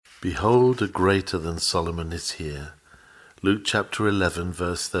Behold, a greater than Solomon is here. Luke chapter 11,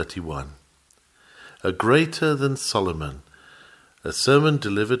 verse 31. A greater than Solomon. A sermon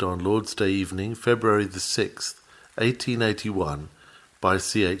delivered on Lord's Day evening, February the 6th, 1881, by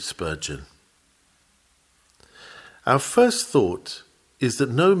C.H. Spurgeon. Our first thought is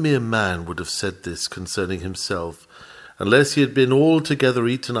that no mere man would have said this concerning himself, unless he had been altogether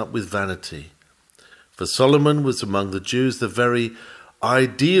eaten up with vanity. For Solomon was among the Jews the very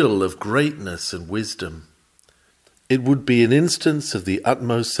ideal of greatness and wisdom. It would be an instance of the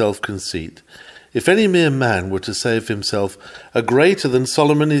utmost self-conceit if any mere man were to say of himself, "A greater than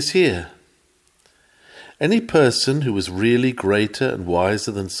Solomon is here." Any person who was really greater and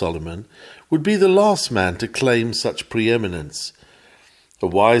wiser than Solomon would be the last man to claim such preeminence. A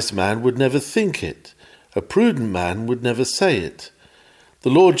wise man would never think it. A prudent man would never say it. The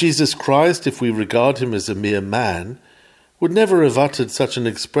Lord Jesus Christ, if we regard him as a mere man, would never have uttered such an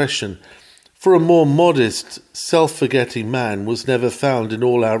expression, for a more modest, self-forgetting man was never found in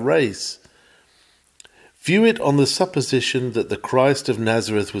all our race. View it on the supposition that the Christ of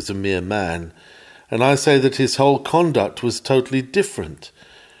Nazareth was a mere man, and I say that his whole conduct was totally different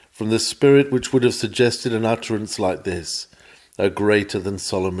from the spirit which would have suggested an utterance like this, "A greater than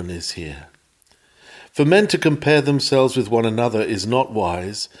Solomon is here." For men to compare themselves with one another is not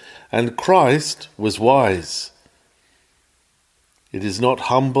wise, and Christ was wise. It is not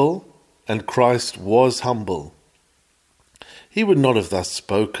humble, and Christ was humble. He would not have thus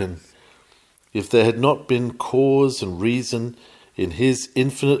spoken if there had not been cause and reason in his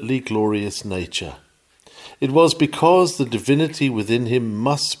infinitely glorious nature. It was because the divinity within him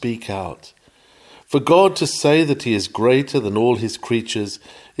must speak out. For God to say that he is greater than all his creatures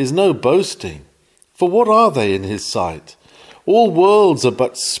is no boasting, for what are they in his sight? All worlds are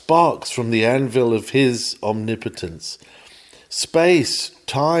but sparks from the anvil of his omnipotence. Space,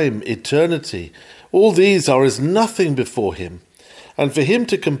 time, eternity, all these are as nothing before him, and for him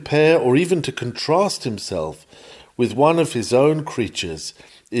to compare or even to contrast himself with one of his own creatures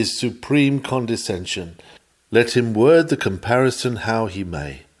is supreme condescension, let him word the comparison how he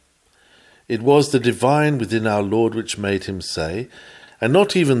may. It was the divine within our Lord which made him say, and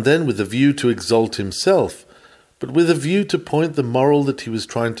not even then with a view to exalt himself, but with a view to point the moral that he was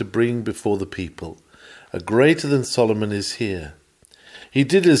trying to bring before the people. A greater than Solomon is here. He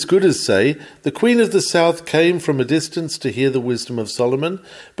did as good as say, "The Queen of the South came from a distance to hear the wisdom of Solomon,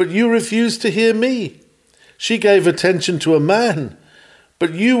 but you refused to hear me. She gave attention to a man,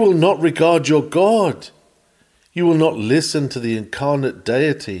 but you will not regard your God. You will not listen to the incarnate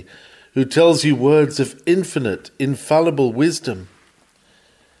deity who tells you words of infinite, infallible wisdom."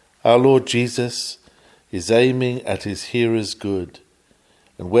 Our Lord Jesus is aiming at his hearers' good,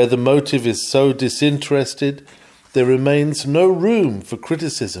 and where the motive is so disinterested, there remains no room for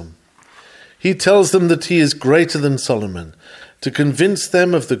criticism. He tells them that he is greater than Solomon, to convince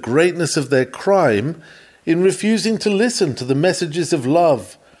them of the greatness of their crime in refusing to listen to the messages of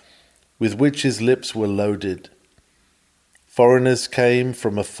love with which his lips were loaded. Foreigners came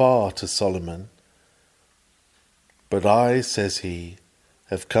from afar to Solomon. "But I," says he,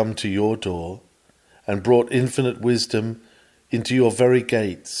 "have come to your door and brought infinite wisdom into your very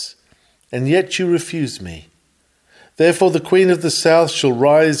gates, and yet you refuse me. Therefore the Queen of the South shall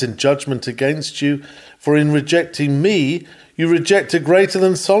rise in judgment against you, for in rejecting me you reject a greater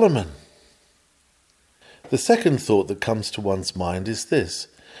than Solomon." The second thought that comes to one's mind is this.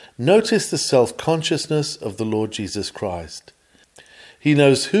 Notice the self-consciousness of the Lord Jesus Christ. He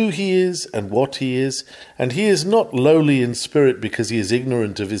knows who he is and what he is, and he is not lowly in spirit because he is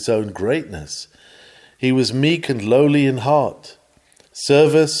ignorant of his own greatness. He was meek and lowly in heart,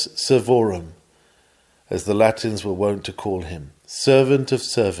 servus servorum, as the Latins were wont to call him, servant of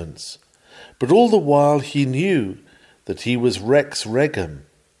servants. But all the while he knew that he was Rex Regum,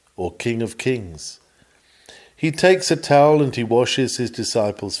 or King of Kings. He takes a towel and he washes his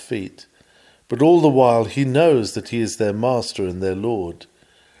disciples' feet, but all the while he knows that he is their master and their Lord.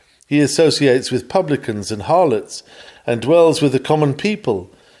 He associates with publicans and harlots and dwells with the common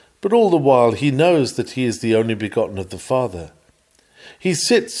people, but all the while he knows that he is the only begotten of the Father. He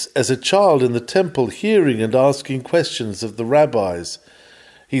sits as a child in the temple hearing and asking questions of the rabbis.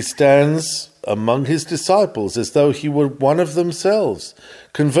 He stands among his disciples as though he were one of themselves,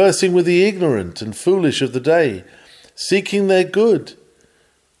 conversing with the ignorant and foolish of the day, seeking their good.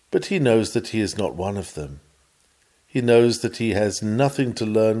 But he knows that he is not one of them. He knows that he has nothing to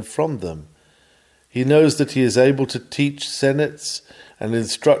learn from them. He knows that he is able to teach senates and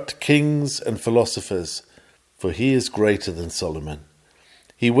instruct kings and philosophers, for he is greater than Solomon.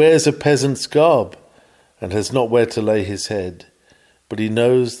 He wears a peasant's garb and has not where to lay his head, but he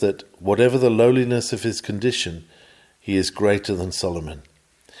knows that whatever the lowliness of his condition, he is greater than Solomon.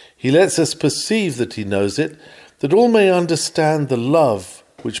 He lets us perceive that he knows it, that all may understand the love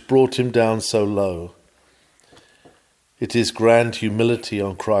which brought him down so low. It is grand humility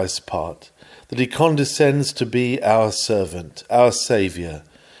on Christ's part, that he condescends to be our servant, our Saviour,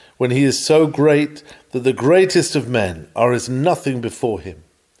 when he is so great that the greatest of men are as nothing before him.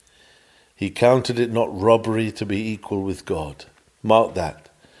 He counted it not robbery to be equal with God. Mark that.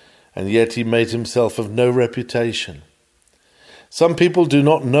 And yet he made himself of no reputation. Some people do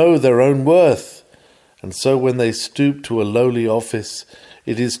not know their own worth, and so when they stoop to a lowly office,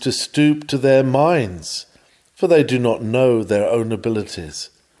 it is to stoop to their minds, for they do not know their own abilities.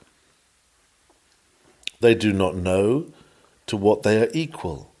 They do not know to what they are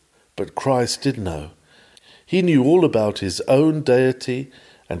equal, but Christ did know. He knew all about his own deity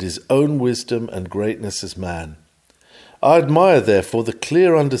and his own wisdom and greatness as man. I admire, therefore, the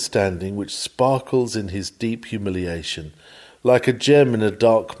clear understanding which sparkles in his deep humiliation, like a gem in a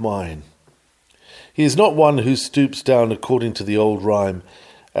dark mine. He is not one who stoops down according to the old rhyme,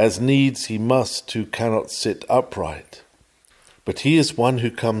 as needs he must who cannot sit upright. But he is one who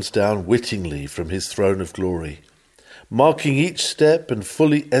comes down wittingly from his throne of glory, marking each step and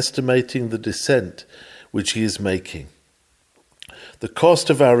fully estimating the descent which he is making. The cost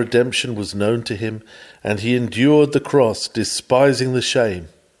of our redemption was known to him, and he endured the cross, despising the shame.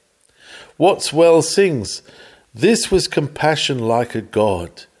 Watts well sings, "This was compassion like a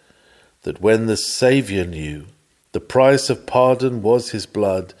God, that when the Saviour knew the price of pardon was his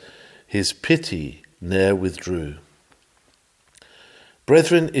blood, his pity ne'er withdrew."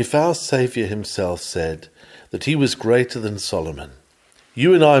 Brethren, if our Saviour himself said that he was greater than Solomon,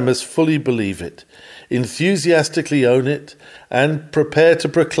 you and I must fully believe it, enthusiastically own it, and prepare to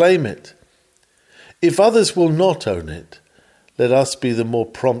proclaim it. If others will not own it, let us be the more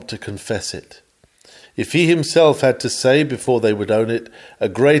prompt to confess it. If he himself had to say before they would own it, "A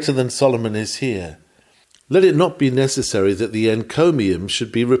greater than Solomon is here," let it not be necessary that the encomium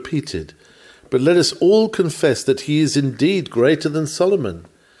should be repeated, but let us all confess that he is indeed greater than Solomon.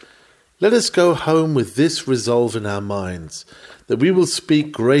 Let us go home with this resolve in our minds, that we will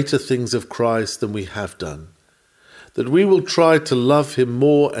speak greater things of Christ than we have done, that we will try to love him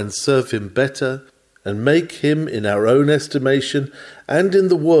more and serve him better, and make him, in our own estimation and in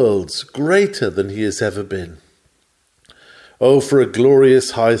the world's, greater than he has ever been. Oh, for a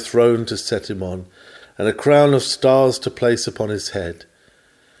glorious high throne to set him on, and a crown of stars to place upon his head.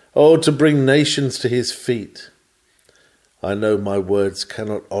 Oh, to bring nations to his feet. I know my words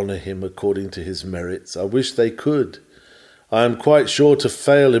cannot honour him according to his merits. I wish they could. I am quite sure to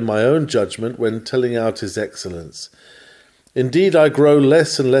fail in my own judgment when telling out his excellence. Indeed, I grow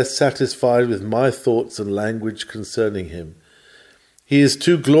less and less satisfied with my thoughts and language concerning him. He is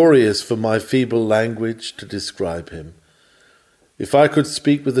too glorious for my feeble language to describe him. If I could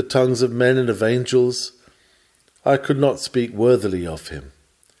speak with the tongues of men and of angels, I could not speak worthily of him.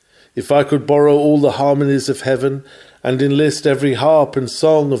 If I could borrow all the harmonies of heaven and enlist every harp and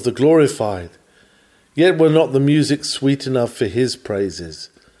song of the glorified, yet were not the music sweet enough for his praises.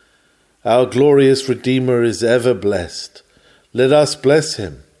 Our glorious Redeemer is ever blessed. Let us bless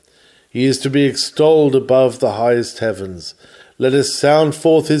him. He is to be extolled above the highest heavens. Let us sound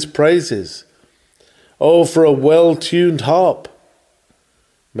forth his praises. Oh, for a well-tuned harp!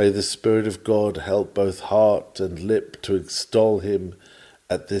 May the Spirit of God help both heart and lip to extol him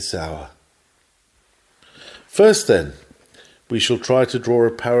at this hour. First then, we shall try to draw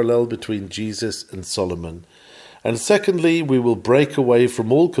a parallel between Jesus and Solomon, and secondly, we will break away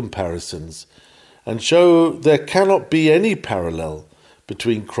from all comparisons and show there cannot be any parallel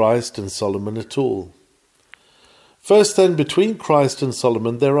between Christ and Solomon at all. First then, between Christ and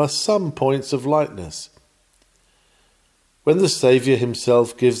Solomon there are some points of likeness. When the Saviour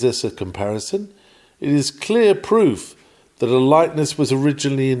himself gives us a comparison, it is clear proof that a likeness was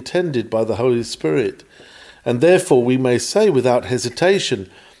originally intended by the Holy Spirit, and therefore we may say without hesitation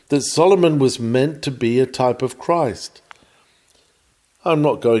that Solomon was meant to be a type of Christ. I am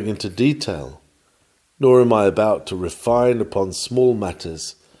not going into detail, nor am I about to refine upon small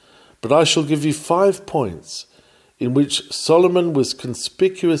matters, but I shall give you 5 points in which Solomon was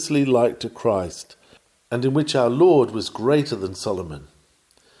conspicuously like to Christ, and in which our Lord was greater than Solomon.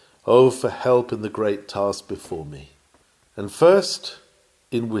 Oh, for help in the great task before me. And first,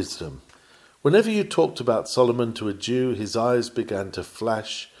 in wisdom. Whenever you talked about Solomon to a Jew, his eyes began to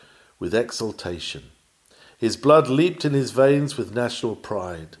flash with exultation. His blood leaped in his veins with national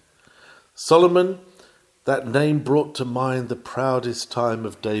pride. Solomon, that name brought to mind the proudest time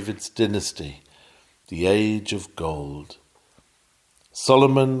of David's dynasty, the age of gold.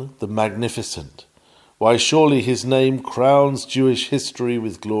 Solomon the Magnificent. Why, surely his name crowns Jewish history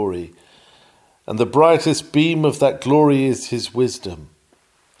with glory, and the brightest beam of that glory is his wisdom.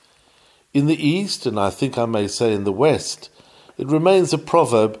 In the East, and I think I may say in the West, it remains a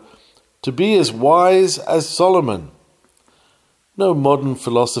proverb to be as wise as Solomon. No modern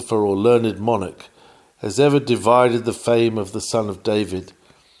philosopher or learned monarch has ever divided the fame of the son of David,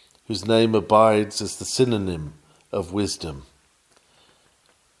 whose name abides as the synonym of wisdom.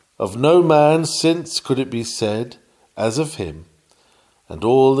 Of no man since could it be said, as of him, and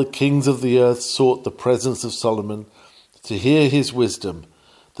all the kings of the earth sought the presence of Solomon to hear his wisdom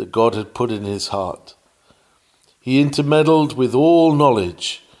that God had put in his heart. He intermeddled with all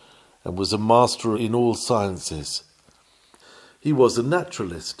knowledge and was a master in all sciences. He was a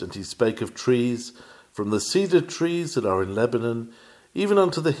naturalist, and he spake of trees, from the cedar trees that are in Lebanon, even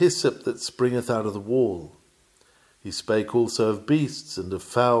unto the hyssop that springeth out of the wall. He spake also of beasts, and of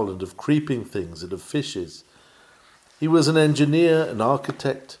fowl, and of creeping things, and of fishes. He was an engineer, an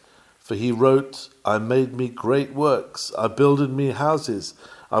architect, for he wrote, I made me great works, I builded me houses,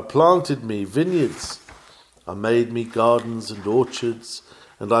 I planted me vineyards, I made me gardens and orchards,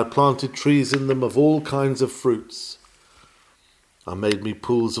 and I planted trees in them of all kinds of fruits. I made me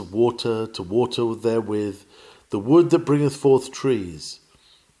pools of water to water therewith, the wood that bringeth forth trees.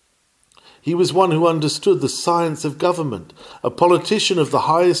 He was one who understood the science of government, a politician of the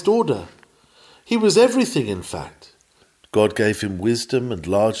highest order. He was everything, in fact. God gave him wisdom and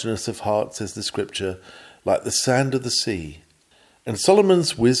largeness of heart, says the Scripture, like the sand of the sea. And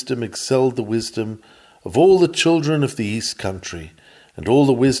Solomon's wisdom excelled the wisdom of all the children of the east country, and all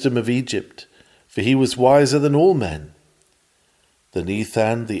the wisdom of Egypt, for he was wiser than all men. Than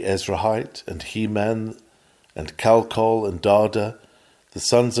Ethan the Ezrahite, and Heman, and Calcol, and Darda, the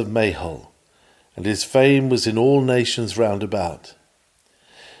sons of Mahol, and his fame was in all nations round about.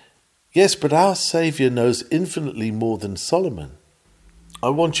 Yes, but our Saviour knows infinitely more than Solomon. I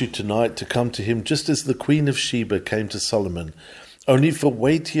want you tonight to come to him just as the Queen of Sheba came to Solomon, only for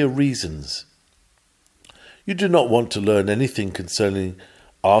weightier reasons. You do not want to learn anything concerning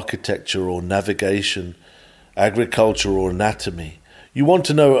architecture or navigation, agriculture or anatomy. You want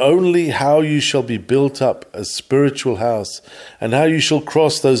to know only how you shall be built up a spiritual house, and how you shall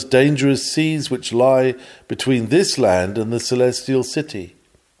cross those dangerous seas which lie between this land and the celestial city.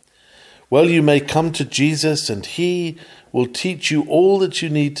 Well, you may come to Jesus, and he will teach you all that you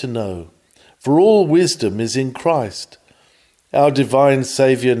need to know, for all wisdom is in Christ. Our divine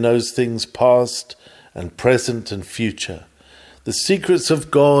Saviour knows things past and present and future. The secrets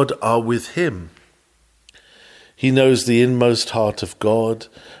of God are with him. He knows the inmost heart of God,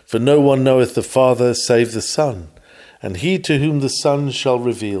 for no one knoweth the Father save the Son, and he to whom the Son shall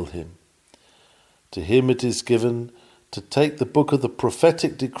reveal him. To him it is given to take the book of the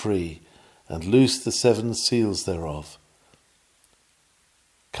prophetic decree and loose the 7 seals thereof.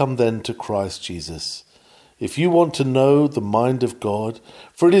 Come then to Christ Jesus, if you want to know the mind of God,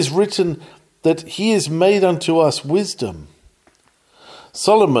 for it is written that he is made unto us wisdom.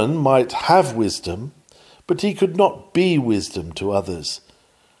 Solomon might have wisdom, but he could not be wisdom to others.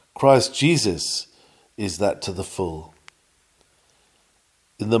 Christ Jesus is that to the full.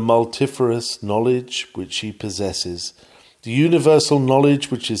 In the multifarious knowledge which he possesses, the universal knowledge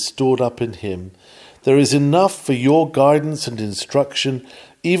which is stored up in him, there is enough for your guidance and instruction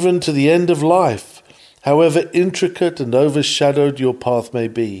even to the end of life, however intricate and overshadowed your path may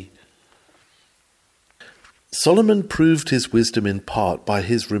be. Solomon proved his wisdom in part by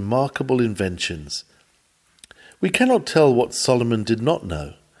his remarkable inventions. We cannot tell what Solomon did not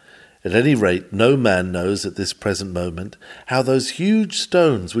know. At any rate, no man knows at this present moment how those huge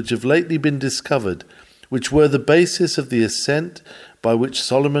stones which have lately been discovered, which were the basis of the ascent by which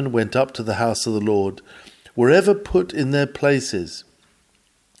Solomon went up to the house of the Lord, were ever put in their places.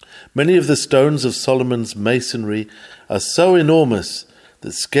 Many of the stones of Solomon's masonry are so enormous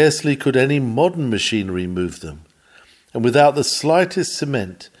that scarcely could any modern machinery move them, and without the slightest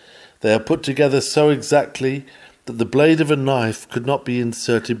cement they are put together so exactly that the blade of a knife could not be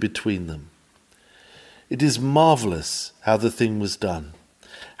inserted between them. It is marvellous how the thing was done,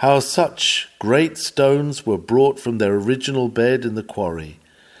 how such great stones were brought from their original bed in the quarry,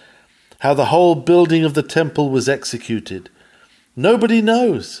 how the whole building of the temple was executed. Nobody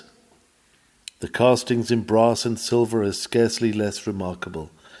knows. The castings in brass and silver are scarcely less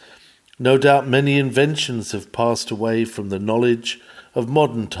remarkable. No doubt many inventions have passed away from the knowledge of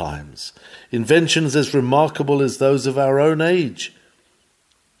modern times, inventions as remarkable as those of our own age.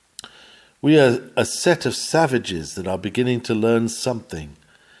 We are a set of savages that are beginning to learn something,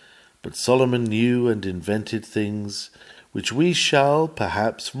 but Solomon knew and invented things which we shall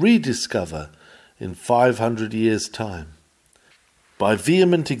perhaps rediscover in 500 years' time. By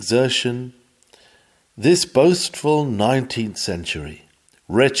vehement exertion, this boastful 19th century,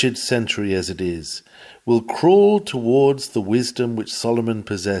 wretched century as it is, will crawl towards the wisdom which Solomon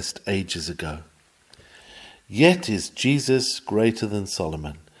possessed ages ago. Yet is Jesus greater than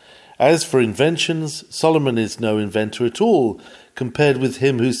Solomon. As for inventions, Solomon is no inventor at all, compared with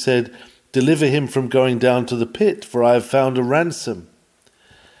him who said, "Deliver him from going down to the pit, for I have found a ransom."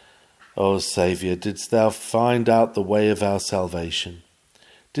 O Saviour, didst thou find out the way of our salvation?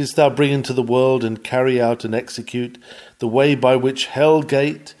 Didst thou bring into the world and carry out and execute the way by which hell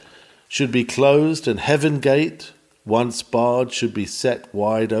gate should be closed and heaven gate, once barred, should be set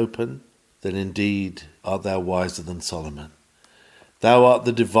wide open? Then indeed art thou wiser than Solomon. Thou art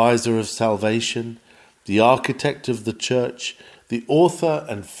the deviser of salvation, the architect of the church, the author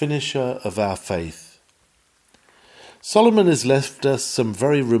and finisher of our faith. Solomon has left us some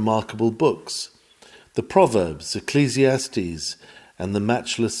very remarkable books, the Proverbs, Ecclesiastes, and the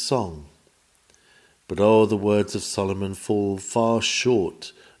matchless Song. But the words of Solomon fall far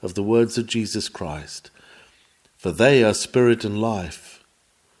short of the words of Jesus Christ, for they are spirit and life.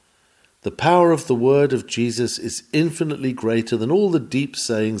 The power of the word of Jesus is infinitely greater than all the deep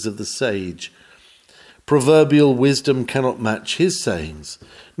sayings of the sage. Proverbial wisdom cannot match his sayings,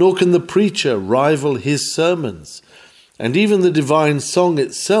 nor can the preacher rival his sermons. And even the divine song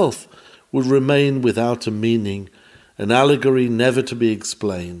itself would remain without a meaning, an allegory never to be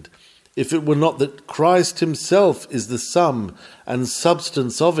explained, if it were not that Christ himself is the sum and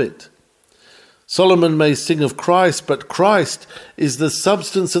substance of it. Solomon may sing of Christ, but Christ is the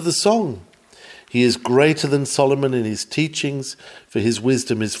substance of the song. He is greater than Solomon in his teachings, for his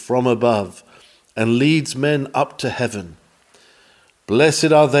wisdom is from above, and leads men up to heaven.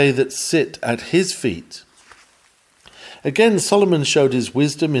 Blessed are they that sit at his feet. Again, Solomon showed his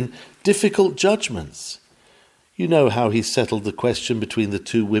wisdom in difficult judgments. You know how he settled the question between the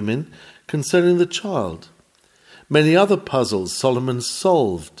two women concerning the child. Many other puzzles Solomon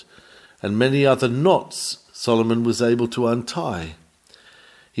solved, and many other knots Solomon was able to untie.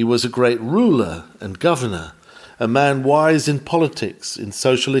 He was a great ruler and governor, a man wise in politics, in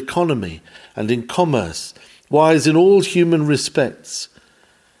social economy, and in commerce, wise in all human respects.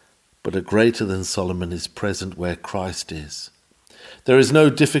 But a greater than Solomon is present where Christ is. There is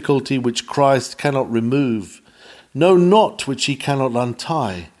no difficulty which Christ cannot remove, no knot which he cannot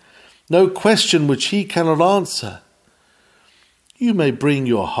untie, no question which he cannot answer. You may bring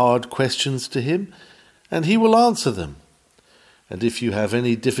your hard questions to him, and he will answer them. And if you have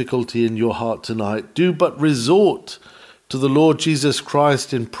any difficulty in your heart tonight, do but resort to the Lord Jesus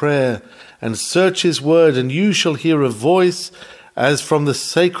Christ in prayer and search his word, and you shall hear a voice as from the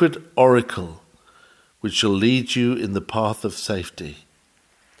sacred oracle, which shall lead you in the path of safety.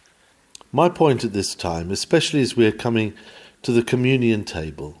 My point at this time, especially as we are coming to the communion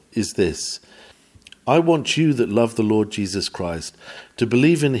table, is this. I want you that love the Lord Jesus Christ to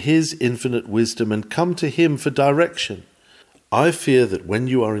believe in his infinite wisdom and come to him for direction. I fear that when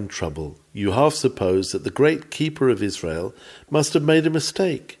you are in trouble, you half suppose that the great keeper of Israel must have made a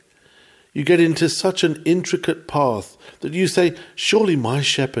mistake. You get into such an intricate path that you say, surely my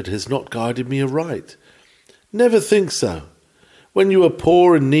shepherd has not guided me aright. Never think so. When you are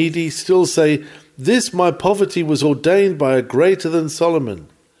poor and needy, still say, this my poverty was ordained by a greater than Solomon.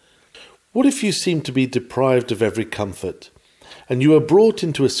 What if you seem to be deprived of every comfort, and you are brought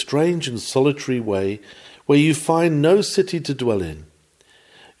into a strange and solitary way where you find no city to dwell in?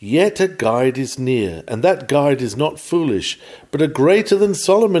 Yet a guide is near, and that guide is not foolish, but a greater than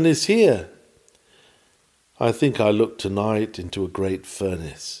Solomon is here. I think I look tonight into a great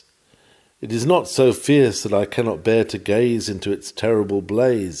furnace. It is not so fierce that I cannot bear to gaze into its terrible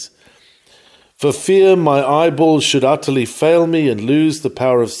blaze. For fear my eyeballs should utterly fail me and lose the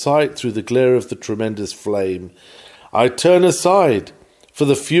power of sight through the glare of the tremendous flame, I turn aside, for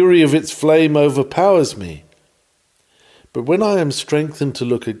the fury of its flame overpowers me. But when I am strengthened to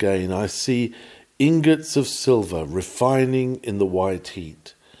look again, I see ingots of silver refining in the white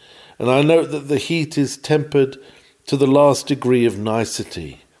heat, and I note that the heat is tempered to the last degree of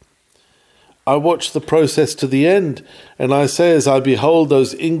nicety. I watch the process to the end, and I say as I behold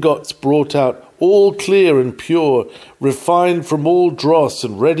those ingots brought out all clear and pure, refined from all dross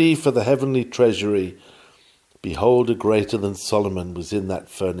and ready for the heavenly treasury, behold, a greater than Solomon was in that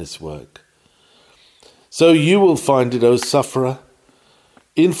furnace work. So you will find it, O sufferer.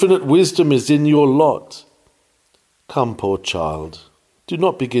 Infinite wisdom is in your lot. Come, poor child, do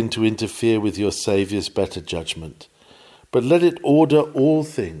not begin to interfere with your Saviour's better judgment, but let it order all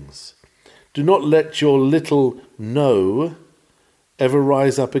things. Do not let your little know ever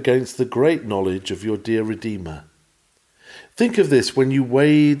rise up against the great knowledge of your dear Redeemer. Think of this when you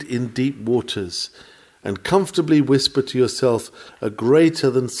wade in deep waters and comfortably whisper to yourself, a greater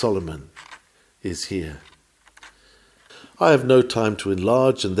than Solomon is here. I have no time to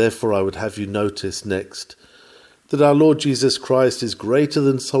enlarge, and therefore I would have you notice next that our Lord Jesus Christ is greater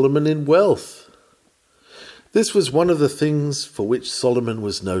than Solomon in wealth. This was one of the things for which Solomon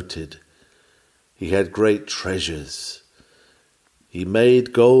was noted. He had great treasures. He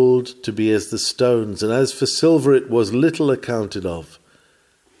made gold to be as the stones, and as for silver it was little accounted of.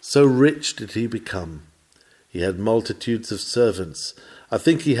 So rich did he become. He had multitudes of servants. I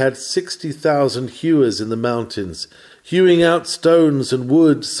think he had 60,000 hewers in the mountains, hewing out stones and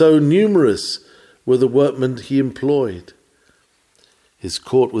wood, so numerous were the workmen he employed. His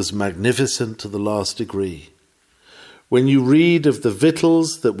court was magnificent to the last degree. When you read of the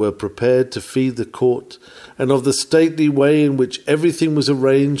victuals that were prepared to feed the court, and of the stately way in which everything was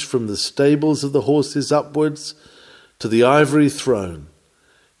arranged from the stables of the horses upwards to the ivory throne,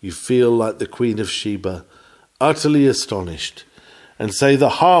 you feel like the Queen of Sheba, utterly astonished, and say, the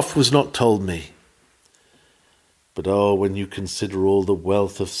half was not told me. But oh, when you consider all the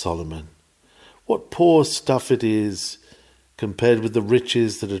wealth of Solomon, what poor stuff it is compared with the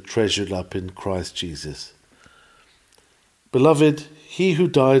riches that are treasured up in Christ Jesus. Beloved, he who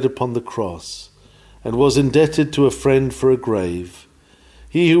died upon the cross and was indebted to a friend for a grave,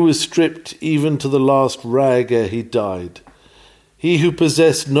 he who was stripped even to the last rag ere he died, he who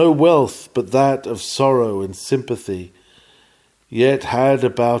possessed no wealth but that of sorrow and sympathy, yet had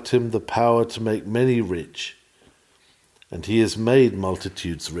about him the power to make many rich, and he has made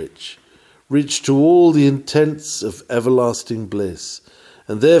multitudes rich, rich to all the intents of everlasting bliss,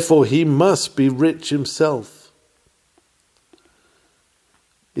 and therefore he must be rich himself.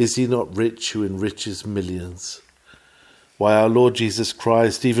 Is he not rich who enriches millions? Why, our Lord Jesus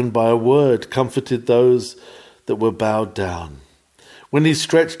Christ, even by a word, comforted those that were bowed down. When he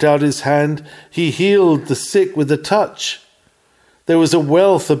stretched out his hand, he healed the sick with a touch. There was a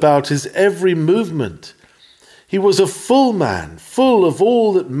wealth about his every movement. He was a full man, full of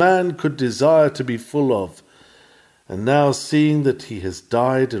all that man could desire to be full of. And now, seeing that he has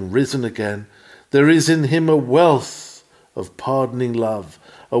died and risen again, there is in him a wealth of pardoning love,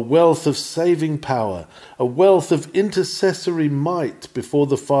 a wealth of saving power, a wealth of intercessory might before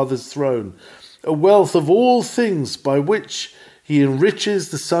the Father's throne, a wealth of all things by which he enriches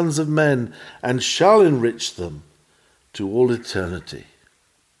the sons of men and shall enrich them to all eternity.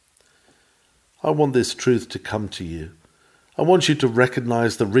 I want this truth to come to you. I want you to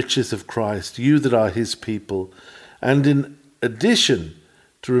recognize the riches of Christ, you that are his people, and in addition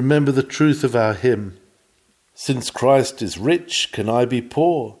to remember the truth of our hymn, since Christ is rich, can I be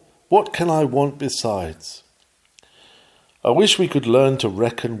poor? What can I want besides? I wish we could learn to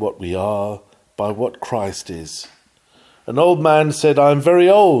reckon what we are by what Christ is. An old man said, I am very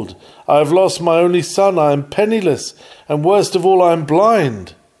old. I have lost my only son. I am penniless, and worst of all, I am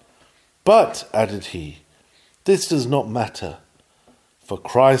blind. But, added he, this does not matter, for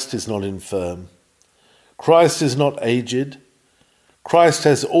Christ is not infirm. Christ is not aged. Christ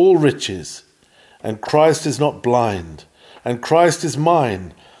has all riches. And Christ is not blind, and Christ is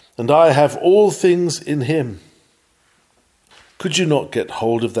mine, and I have all things in him. Could you not get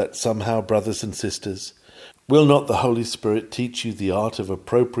hold of that somehow, brothers and sisters? Will not the Holy Spirit teach you the art of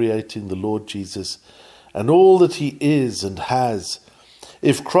appropriating the Lord Jesus and all that he is and has?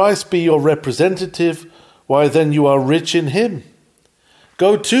 If Christ be your representative, why then you are rich in him.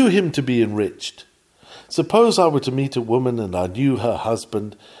 Go to him to be enriched. Suppose I were to meet a woman and I knew her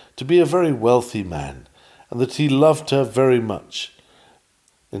husband to be a very wealthy man, and that he loved her very much.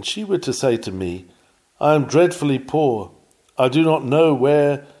 And she were to say to me, I am dreadfully poor. I do not know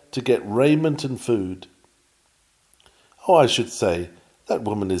where to get raiment and food. Oh, I should say, that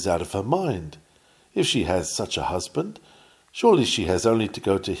woman is out of her mind. If she has such a husband, surely she has only to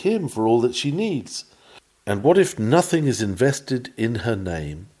go to him for all that she needs. And what if nothing is invested in her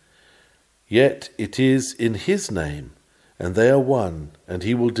name? Yet it is in his name, and they are one, and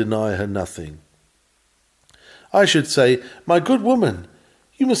he will deny her nothing. I should say, my good woman,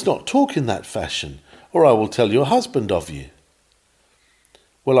 you must not talk in that fashion, or I will tell your husband of you.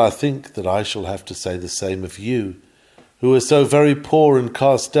 Well, I think that I shall have to say the same of you, who are so very poor and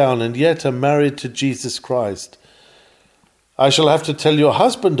cast down, and yet are married to Jesus Christ. I shall have to tell your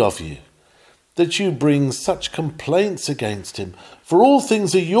husband of you, that you bring such complaints against him. For all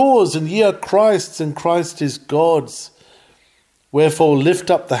things are yours, and ye are Christ's, and Christ is God's. Wherefore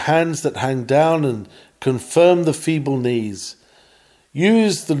lift up the hands that hang down, and confirm the feeble knees.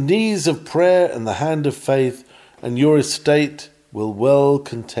 Use the knees of prayer and the hand of faith, and your estate will well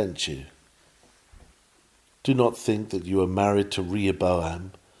content you. Do not think that you are married to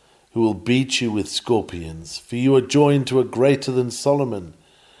Rehoboam, who will beat you with scorpions, for you are joined to a greater than Solomon.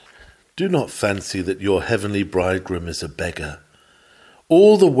 Do not fancy that your heavenly bridegroom is a beggar.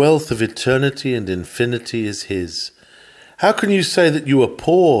 All the wealth of eternity and infinity is his. How can you say that you are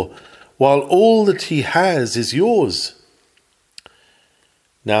poor, while all that he has is yours?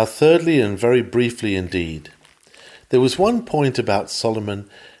 Now, thirdly, and very briefly indeed, there was one point about Solomon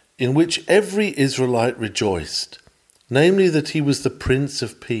in which every Israelite rejoiced, namely that he was the Prince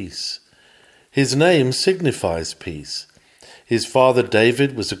of Peace. His name signifies peace. His father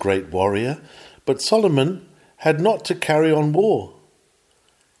David was a great warrior, but Solomon had not to carry on war.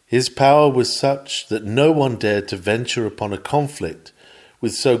 His power was such that no one dared to venture upon a conflict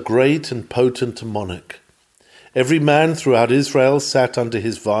with so great and potent a monarch. Every man throughout Israel sat under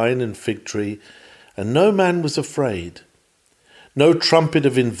his vine and fig tree, and no man was afraid. No trumpet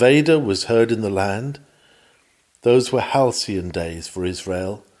of invader was heard in the land. Those were halcyon days for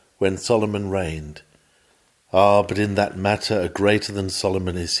Israel, when Solomon reigned. But in that matter a greater than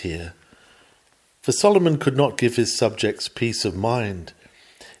Solomon is here. For Solomon could not give his subjects peace of mind.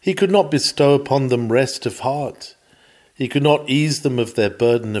 He could not bestow upon them rest of heart. He could not ease them of their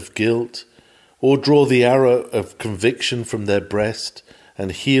burden of guilt, or draw the arrow of conviction from their breast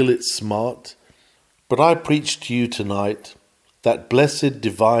and heal its smart. But I preach to you tonight that blessed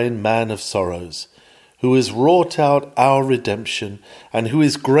divine man of sorrows, who has wrought out our redemption, and who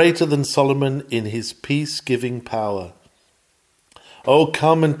is greater than Solomon in his peace-giving power. Oh,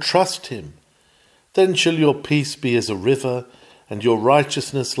 come and trust him. Then shall your peace be as a river, and your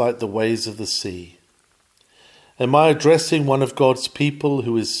righteousness like the waves of the sea. Am I addressing one of God's people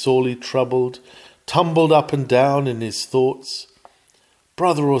who is sorely troubled, tumbled up and down in his thoughts?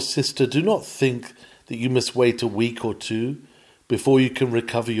 Brother or sister, do not think that you must wait a week or two before you can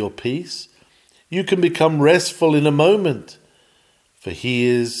recover your peace. You can become restful in a moment, for he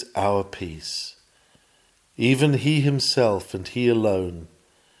is our peace, even he himself and he alone.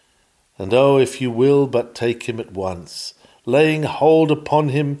 And oh, if you will but take him at once, laying hold upon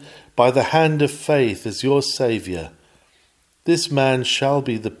him by the hand of faith as your Saviour, this man shall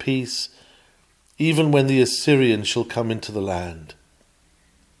be the peace, even when the Assyrian shall come into the land.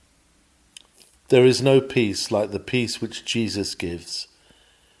 There is no peace like the peace which Jesus gives.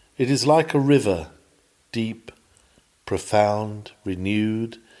 It is like a river, deep, profound,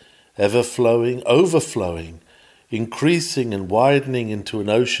 renewed, ever-flowing, overflowing, increasing and widening into an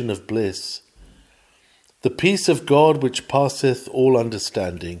ocean of bliss. The peace of God which passeth all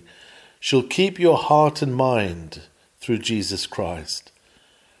understanding shall keep your heart and mind through Jesus Christ.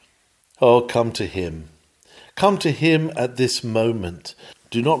 Oh, come to him. Come to him at this moment.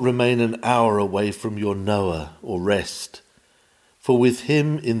 Do not remain an hour away from your Noah or rest. For with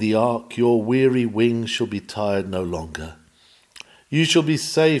him in the ark your weary wings shall be tired no longer. You shall be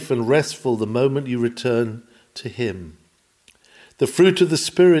safe and restful the moment you return to him. The fruit of the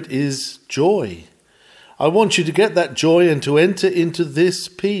Spirit is joy. I want you to get that joy and to enter into this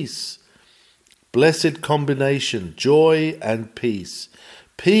peace. Blessed combination, joy and peace.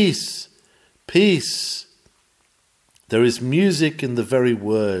 Peace, peace. There is music in the very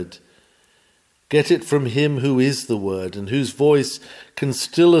word. Get it from him who is the word and whose voice can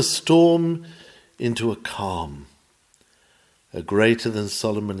still a storm into a calm. A greater than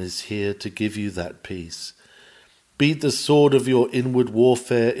Solomon is here to give you that peace. Beat the sword of your inward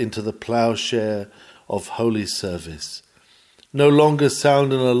warfare into the plowshare of holy service. No longer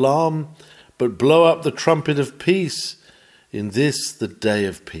sound an alarm, but blow up the trumpet of peace in this, the day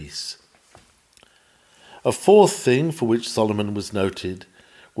of peace. A fourth thing for which Solomon was noted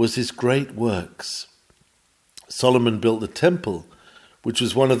was his great works. Solomon built the temple, which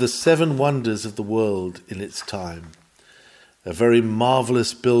was one of the 7 wonders of the world in its time. A very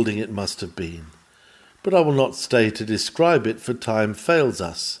marvellous building it must have been, but I will not stay to describe it, for time fails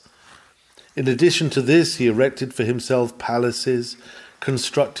us. In addition to this, he erected for himself palaces,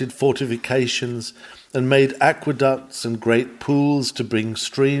 constructed fortifications, and made aqueducts and great pools to bring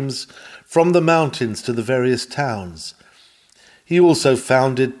streams from the mountains to the various towns. He also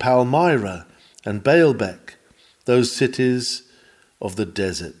founded Palmyra and Baalbek, those cities of the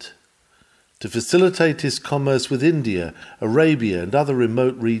desert, to facilitate his commerce with India, Arabia, and other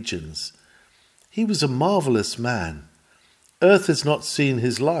remote regions. He was a marvellous man. Earth has not seen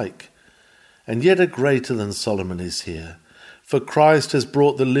his like, and yet a greater than Solomon is here. For Christ has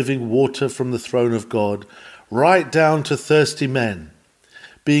brought the living water from the throne of God right down to thirsty men,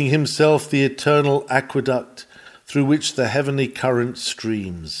 being himself the eternal aqueduct through which the heavenly current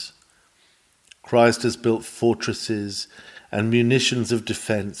streams. Christ has built fortresses and munitions of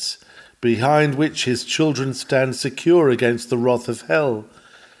defence, behind which his children stand secure against the wrath of hell,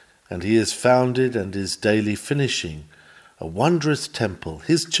 and he has founded and is daily finishing a wondrous temple,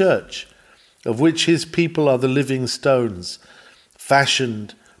 his church, of which his people are the living stones,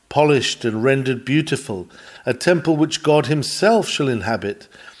 fashioned, polished and rendered beautiful, a temple which God himself shall inhabit.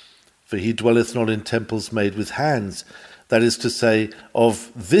 For he dwelleth not in temples made with hands, that is to say, of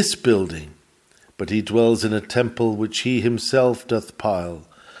this building, but he dwells in a temple which he himself doth pile,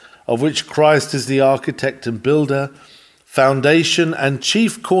 of which Christ is the architect and builder, foundation and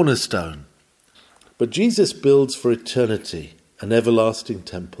chief cornerstone. But Jesus builds for eternity an everlasting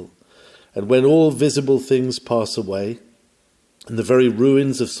temple, and when all visible things pass away, and the very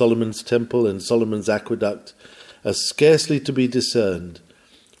ruins of Solomon's temple and Solomon's aqueduct are scarcely to be discerned,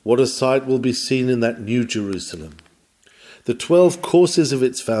 what a sight will be seen in that new Jerusalem! The 12 courses of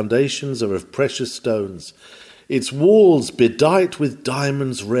its foundations are of precious stones, its walls bedight with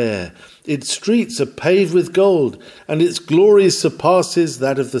diamonds rare, its streets are paved with gold, and its glory surpasses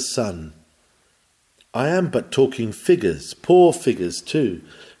that of the sun. I am but talking figures, poor figures too,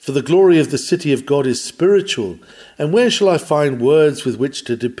 for the glory of the city of God is spiritual, and where shall I find words with which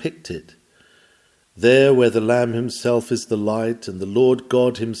to depict it? There where the Lamb himself is the light, and the Lord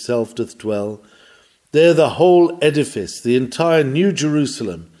God himself doth dwell, there the whole edifice, the entire New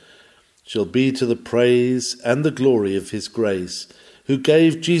Jerusalem, shall be to the praise and the glory of his grace, who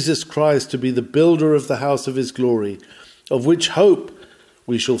gave Jesus Christ to be the builder of the house of his glory, of which hope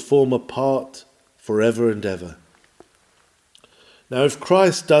we shall form a part forever and ever. Now, if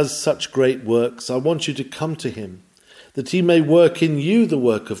Christ does such great works, I want you to come to him, that he may work in you the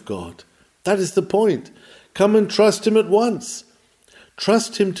work of God. That is the point. Come and trust him at once.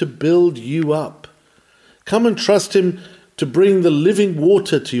 Trust him to build you up. Come and trust him to bring the living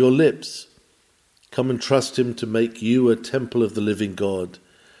water to your lips. Come and trust him to make you a temple of the living God.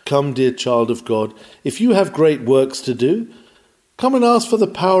 Come, dear child of God, if you have great works to do, come and ask for the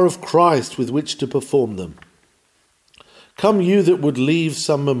power of Christ with which to perform them. Come, you that would leave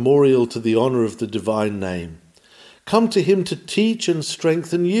some memorial to the honour of the divine name. Come to him to teach and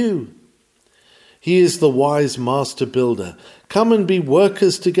strengthen you. He is the wise master builder. Come and be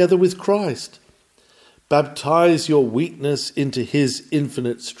workers together with Christ. Baptize your weakness into his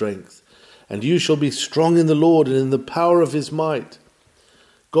infinite strength, and you shall be strong in the Lord and in the power of his might.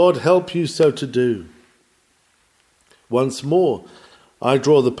 God help you so to do. Once more, I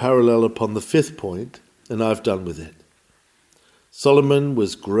draw the parallel upon the 5th point, and I've done with it. Solomon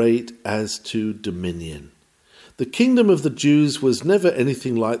was great as to dominion. The kingdom of the Jews was never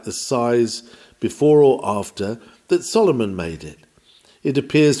anything like the size before or after that Solomon made it. It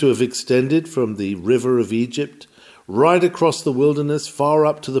appears to have extended from the river of Egypt right across the wilderness far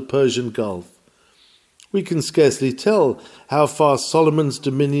up to the Persian Gulf. We can scarcely tell how far Solomon's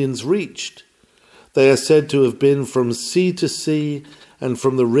dominions reached. They are said to have been from sea to sea and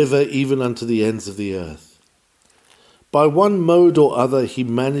from the river even unto the ends of the earth. By one mode or other he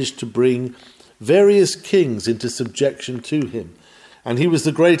managed to bring various kings into subjection to him, and he was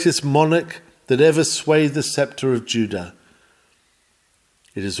the greatest monarch that ever swayed the sceptre of Judah.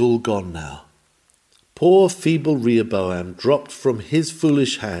 It is all gone now. Poor feeble Rehoboam dropped from his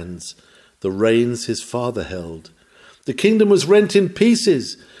foolish hands the reins his father held. The kingdom was rent in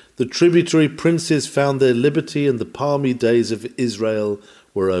pieces. The tributary princes found their liberty, and the palmy days of Israel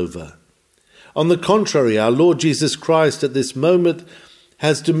were over. On the contrary, our Lord Jesus Christ at this moment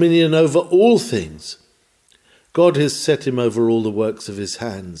has dominion over all things. God has set him over all the works of his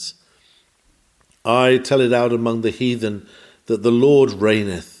hands. I tell it out among the heathen that the Lord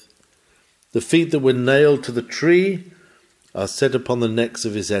reigneth. The feet that were nailed to the tree are set upon the necks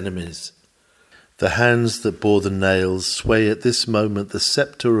of his enemies. The hands that bore the nails sway at this moment the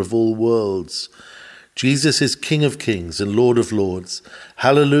sceptre of all worlds. Jesus is King of kings and Lord of lords.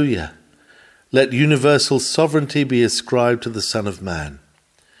 Hallelujah! Let universal sovereignty be ascribed to the Son of Man.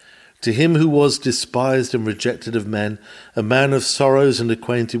 To him who was despised and rejected of men, a man of sorrows and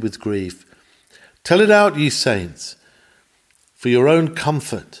acquainted with grief. Tell it out, ye saints, for your own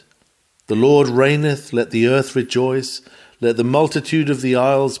comfort. The Lord reigneth, let the earth rejoice, let the multitude of the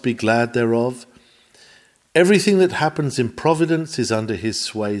isles be glad thereof. Everything that happens in providence is under his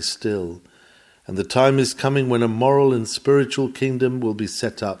sway still, and the time is coming when a moral and spiritual kingdom will be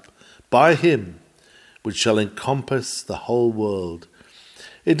set up by him, which shall encompass the whole world.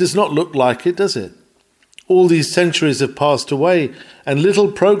 It does not look like it, does it? All these centuries have passed away, and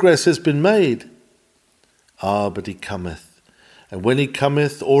little progress has been made. Ah, but he cometh, and when he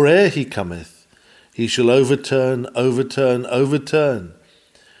cometh, or ere he cometh, He shall overturn, overturn, overturn.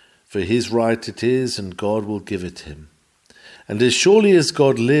 For his right it is, and God will give it him. And as surely as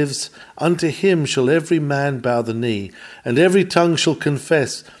God lives, unto him shall every man bow the knee, and every tongue shall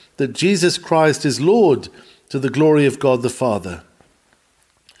confess that Jesus Christ is Lord, to the glory of God the Father.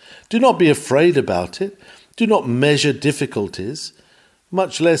 Do not be afraid about it. Do not measure difficulties,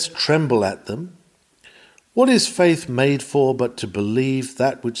 much less tremble at them. What is faith made for but to believe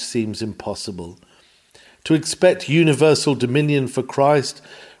that which seems impossible? To expect universal dominion for Christ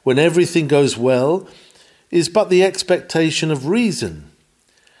when everything goes well is but the expectation of reason.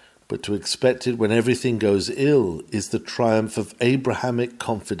 But to expect it when everything goes ill is the triumph of Abrahamic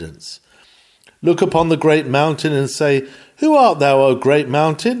confidence. Look upon the great mountain and say, Who art thou, O great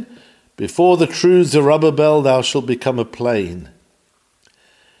mountain? Before the true Zerubbabel thou shalt become a plain.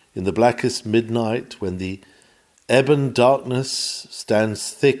 In the blackest midnight, when the ebon darkness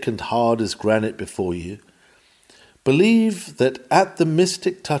stands thick and hard as granite before you, believe that at the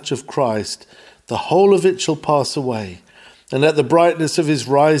mystic touch of Christ the whole of it shall pass away, and at the brightness of his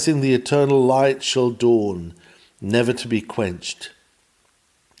rising the eternal light shall dawn, never to be quenched.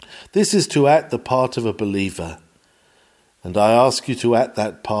 This is to act the part of a believer, and I ask you to act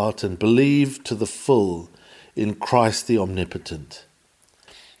that part and believe to the full in Christ the Omnipotent.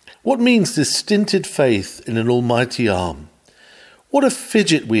 What means this stinted faith in an almighty arm? What a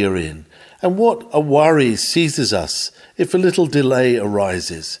fidget we are in, and what a worry seizes us if a little delay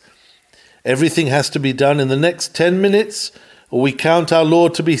arises. Everything has to be done in the next 10 minutes, or we count our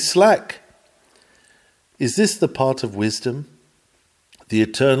Lord to be slack. Is this the part of wisdom? The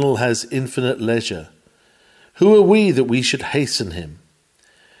Eternal has infinite leisure. Who are we that we should hasten him?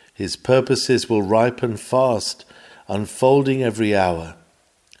 His purposes will ripen fast, unfolding every hour.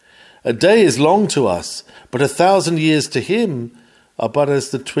 A day is long to us, but 1,000 years to him are but as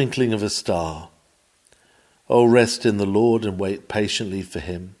the twinkling of a star. O rest in the Lord and wait patiently for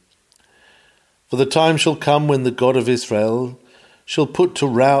him. For the time shall come when the God of Israel shall put to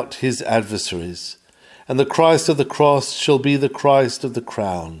rout his adversaries, and the Christ of the cross shall be the Christ of the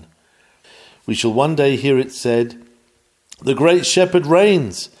crown. We shall one day hear it said, The great shepherd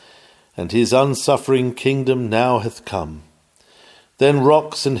reigns, and his unsuffering kingdom now hath come. Then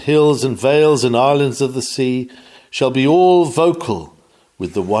rocks and hills and vales and islands of the sea shall be all vocal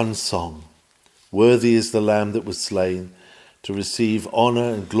with the one song. Worthy is the Lamb that was slain to receive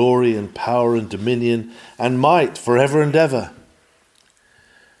honour and glory and power and dominion and might forever and ever.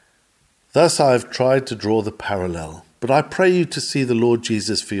 Thus I have tried to draw the parallel, but I pray you to see the Lord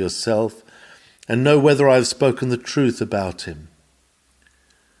Jesus for yourself and know whether I have spoken the truth about him.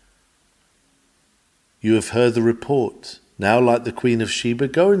 You have heard the report. Now, like the Queen of Sheba,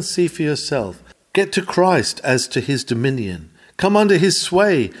 go and see for yourself. Get to Christ as to his dominion. Come under his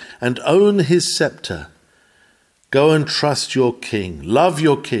sway and own his sceptre. Go and trust your King. Love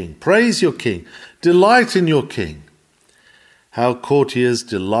your King. Praise your King. Delight in your King. How courtiers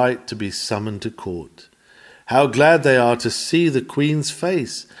delight to be summoned to court. How glad they are to see the Queen's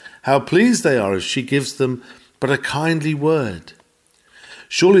face. How pleased they are if she gives them but a kindly word.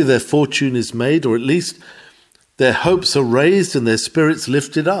 Surely their fortune is made, or at least their hopes are raised and their spirits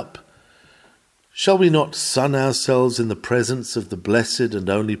lifted up. Shall we not sun ourselves in the presence of the blessed and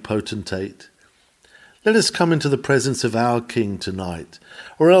only potentate? Let us come into the presence of our King tonight,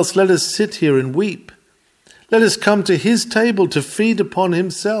 or else let us sit here and weep. Let us come to his table to feed upon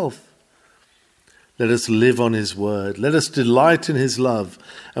himself. Let us live on his word. Let us delight in his love,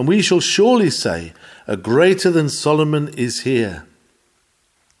 and we shall surely say, A greater than Solomon is here.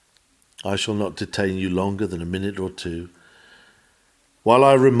 I shall not detain you longer than a minute or two. While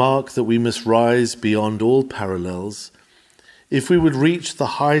I remark that we must rise beyond all parallels, if we would reach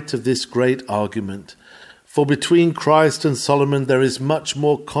the height of this great argument, for between Christ and Solomon there is much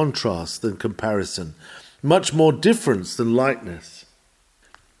more contrast than comparison, much more difference than likeness.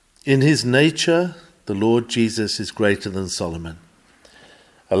 In his nature, the Lord Jesus is greater than Solomon.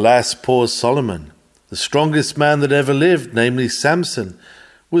 Alas, poor Solomon, the strongest man that ever lived, namely Samson,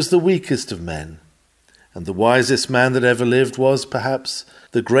 was the weakest of men, and the wisest man that ever lived was, perhaps,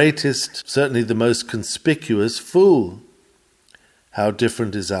 the greatest, certainly the most conspicuous fool. How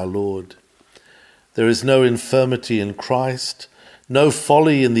different is our Lord. There is no infirmity in Christ, no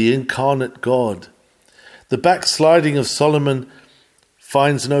folly in the incarnate God. The backsliding of Solomon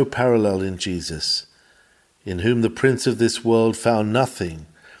finds no parallel in Jesus, in whom the prince of this world found nothing,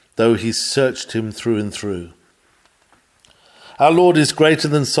 though he searched him through and through. Our Lord is greater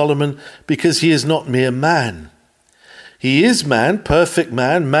than Solomon because he is not mere man. He is man, perfect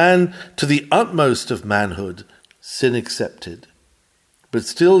man, man to the utmost of manhood, sin accepted. but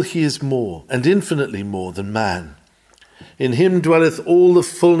still he is more, and infinitely more, than man. In him dwelleth all the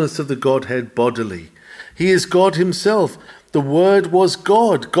fullness of the Godhead bodily. He is God himself. The Word was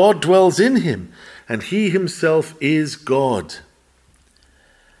God. God dwells in him, and he himself is God.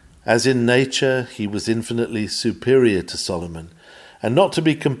 As in nature he was infinitely superior to Solomon, and not to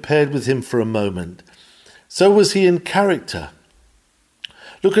be compared with him for a moment, so was he in character.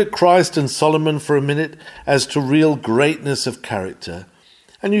 Look at Christ and Solomon for a minute as to real greatness of character,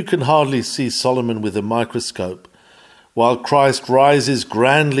 and you can hardly see Solomon with a microscope, while Christ rises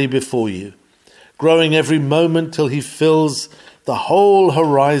grandly before you, growing every moment till he fills the whole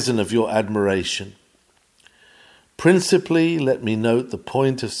horizon of your admiration. Principally, let me note the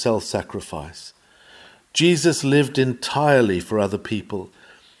point of self-sacrifice. Jesus lived entirely for other people.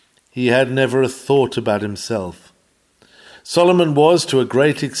 He had never a thought about himself. Solomon was, to a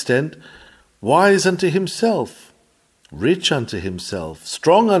great extent, wise unto himself, rich unto himself,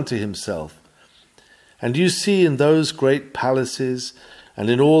 strong unto himself. And you see in those great palaces and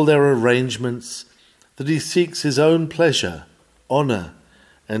in all their arrangements that he seeks his own pleasure, honour,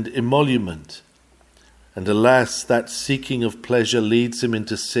 and emolument. And alas, that seeking of pleasure leads him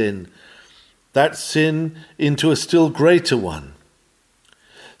into sin, that sin into a still greater one.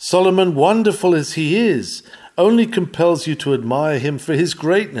 Solomon, wonderful as he is, only compels you to admire him for his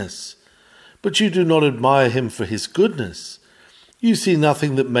greatness, but you do not admire him for his goodness. You see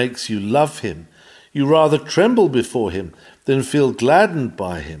nothing that makes you love him. You rather tremble before him than feel gladdened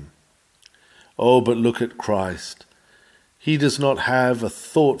by him. Oh, but look at Christ. He does not have a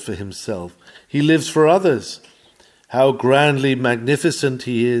thought for himself. He lives for others. How grandly magnificent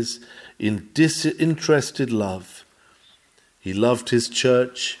he is in disinterested love. He loved his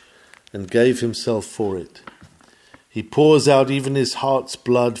church and gave himself for it. He pours out even his heart's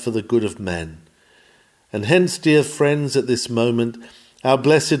blood for the good of men. And hence, dear friends, at this moment, our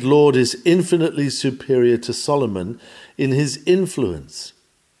blessed Lord is infinitely superior to Solomon in his influence.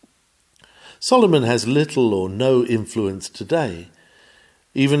 Solomon has little or no influence today.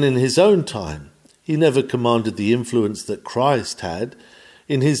 Even in his own time, he never commanded the influence that Christ had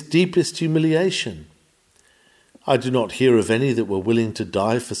in his deepest humiliation. I do not hear of any that were willing to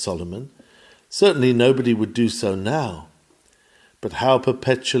die for Solomon. Certainly nobody would do so now. But how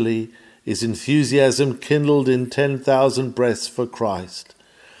perpetually is enthusiasm kindled in 10,000 breasts for Christ.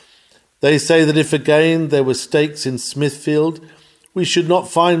 They say that if again there were stakes in Smithfield, we should not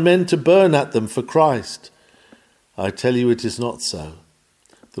find men to burn at them for Christ. I tell you it is not so.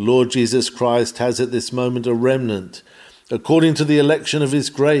 The Lord Jesus Christ has at this moment a remnant, according to the election of his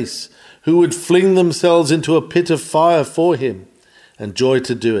grace, who would fling themselves into a pit of fire for him, and joy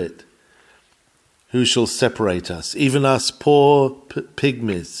to do it. Who shall separate us, even us poor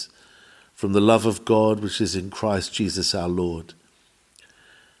pygmies, from the love of God which is in Christ Jesus our Lord?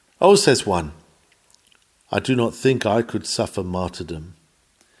 Oh, says one, I do not think I could suffer martyrdom.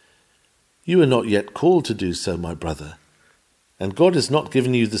 You are not yet called to do so, my brother, and God has not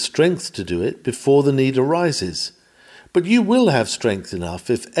given you the strength to do it before the need arises. But you will have strength enough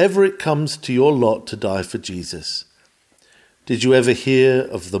if ever it comes to your lot to die for Jesus. Did you ever hear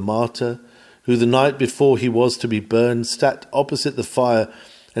of the martyr who the night before he was to be burned sat opposite the fire,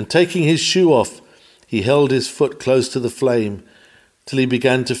 and taking his shoe off, he held his foot close to the flame till he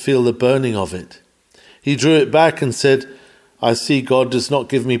began to feel the burning of it? He drew it back and said, I see God does not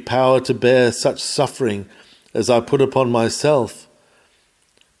give me power to bear such suffering as I put upon myself.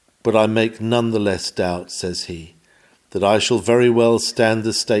 But I make none the less doubt, says he, that I shall very well stand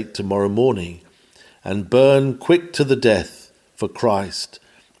the stake tomorrow morning and burn quick to the death for Christ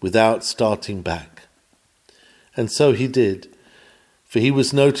without starting back. And so he did, for he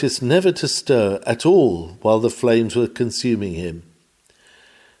was noticed never to stir at all while the flames were consuming him.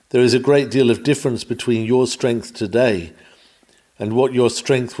 There is a great deal of difference between your strength today and what your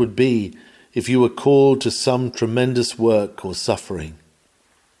strength would be if you were called to some tremendous work or suffering.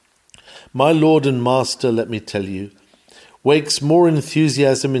 My Lord and Master, let me tell you, wakes more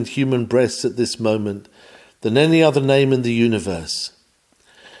enthusiasm in human breasts at this moment than any other name in the universe.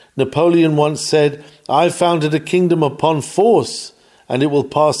 Napoleon once said, I founded a kingdom upon force, and it will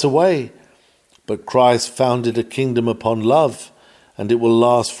pass away. But Christ founded a kingdom upon love, and it will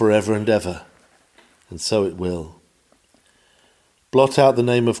last forever and ever. And so it will. Blot out the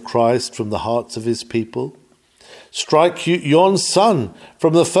name of Christ from the hearts of his people. Strike yon sun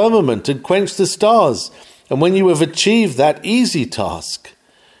from the firmament and quench the stars. And when you have achieved that easy task,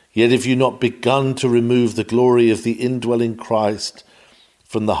 yet have you not begun to remove the glory of the indwelling Christ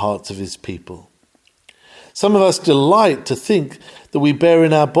from the hearts of his people. Some of us delight to think that we bear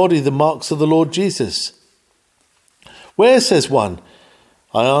in our body the marks of the Lord Jesus. Where, says one,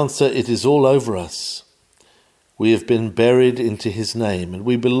 I answer, it is all over us. We have been buried into his name, and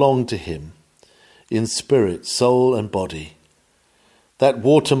we belong to him, in spirit, soul, and body. That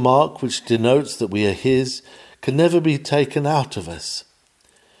watermark which denotes that we are his can never be taken out of us.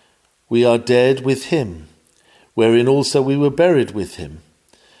 We are dead with him, wherein also we were buried with him,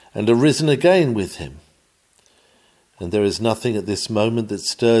 and are risen again with him. And there is nothing at this moment that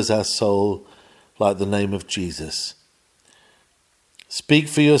stirs our soul like the name of Jesus. Speak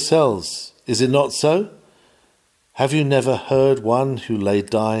for yourselves, is it not so? Have you never heard one who lay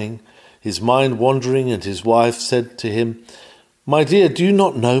dying, his mind wandering, and his wife said to him, "My dear, do you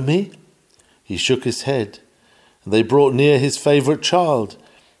not know me?" He shook his head, and they brought near his favourite child.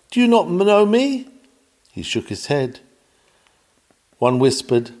 "Do you not know me?" He shook his head. One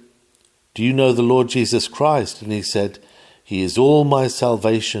whispered, "Do you know the Lord Jesus Christ?" And he said, "He is all my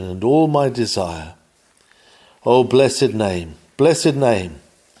salvation and all my desire." Oh, blessed name, blessed name.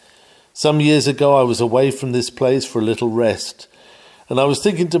 Some years ago I was away from this place for a little rest, and I was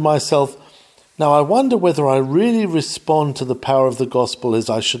thinking to myself, now I wonder whether I really respond to the power of the gospel as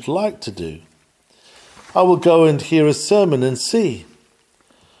I should like to do. I will go and hear a sermon and see.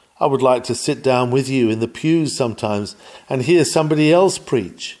 I would like to sit down with you in the pews sometimes and hear somebody else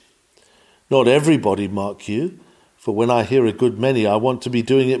preach. Not everybody, mark you, for when I hear a good many, I want to be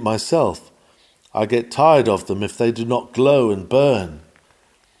doing it myself. I get tired of them if they do not glow and burn.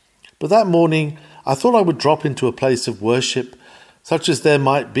 But that morning, I thought I would drop into a place of worship, such as there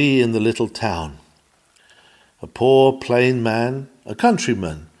might be in the little town. A poor, plain man, a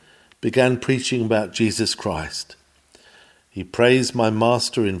countryman, began preaching about Jesus Christ. He praised my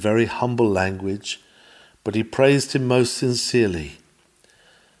master in very humble language, but he praised him most sincerely.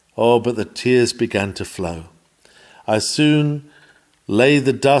 Oh, but the tears began to flow. I soon lay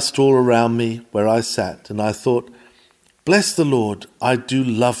the dust all around me where I sat, and I thought, bless the Lord, I do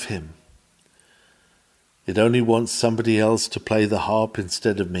love him. It only wants somebody else to play the harp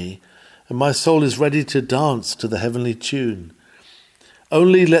instead of me, and my soul is ready to dance to the heavenly tune.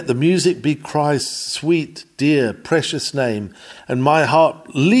 Only let the music be Christ's sweet, dear, precious name, and my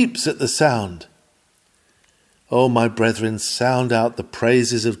heart leaps at the sound. Oh, my brethren, sound out the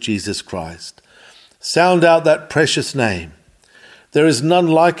praises of Jesus Christ. Sound out that precious name. There is none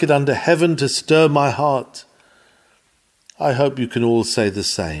like it under heaven to stir my heart. I hope you can all say the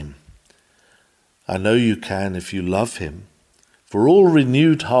same. I know you can if you love him, for all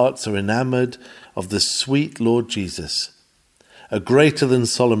renewed hearts are enamoured of the sweet Lord Jesus. A greater than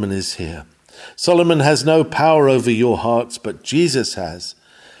Solomon is here. Solomon has no power over your hearts, but Jesus has.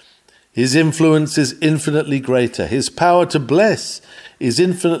 His influence is infinitely greater. His power to bless is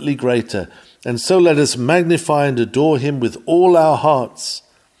infinitely greater. And so let us magnify and adore him with all our hearts.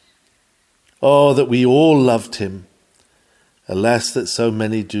 Oh, that we all loved him. Alas, that so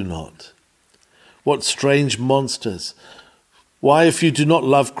many do not. What strange monsters. Why, if you do not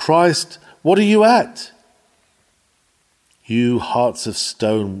love Christ, what are you at? You hearts of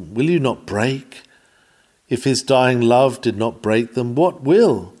stone, will you not break? If his dying love did not break them, what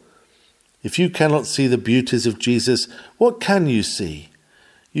will? If you cannot see the beauties of Jesus, what can you see?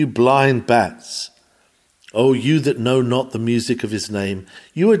 You blind bats. O you that know not the music of his name,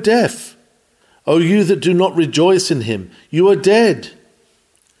 you are deaf. O you that do not rejoice in him, you are dead.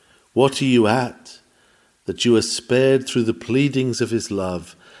 What are you at, that you are spared through the pleadings of his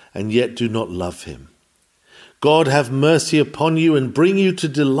love, and yet do not love him? God have mercy upon you and bring you to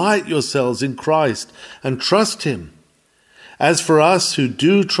delight yourselves in Christ and trust him. As for us who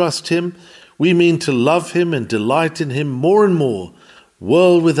do trust him, we mean to love him and delight in him more and more,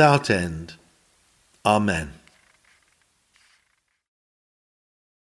 world without end. Amen.